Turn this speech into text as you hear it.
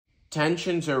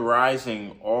Tensions are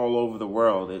rising all over the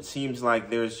world. It seems like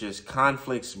there's just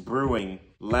conflicts brewing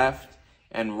left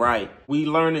and right. We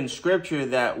learn in scripture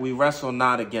that we wrestle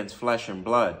not against flesh and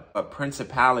blood, but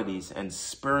principalities and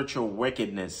spiritual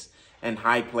wickedness in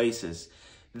high places.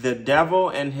 The devil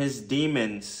and his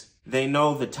demons, they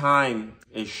know the time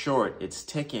is short. It's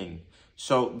ticking.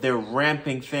 So they're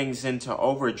ramping things into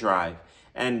overdrive.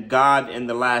 And God, in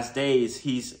the last days,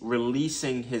 he's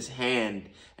releasing his hand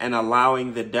and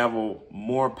allowing the devil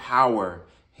more power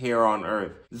here on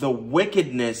earth. The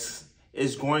wickedness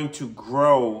is going to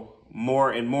grow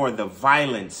more and more. The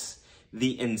violence,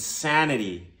 the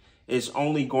insanity is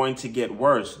only going to get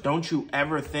worse. Don't you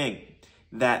ever think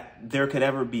that there could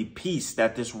ever be peace,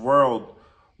 that this world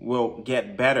will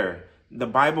get better. The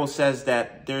Bible says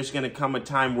that there's going to come a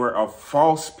time where a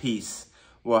false peace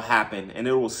will happen and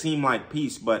it will seem like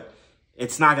peace, but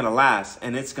it's not going to last,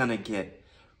 and it's going to get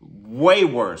way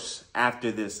worse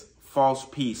after this false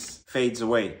peace fades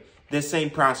away. This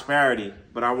ain't prosperity,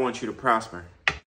 but I want you to prosper.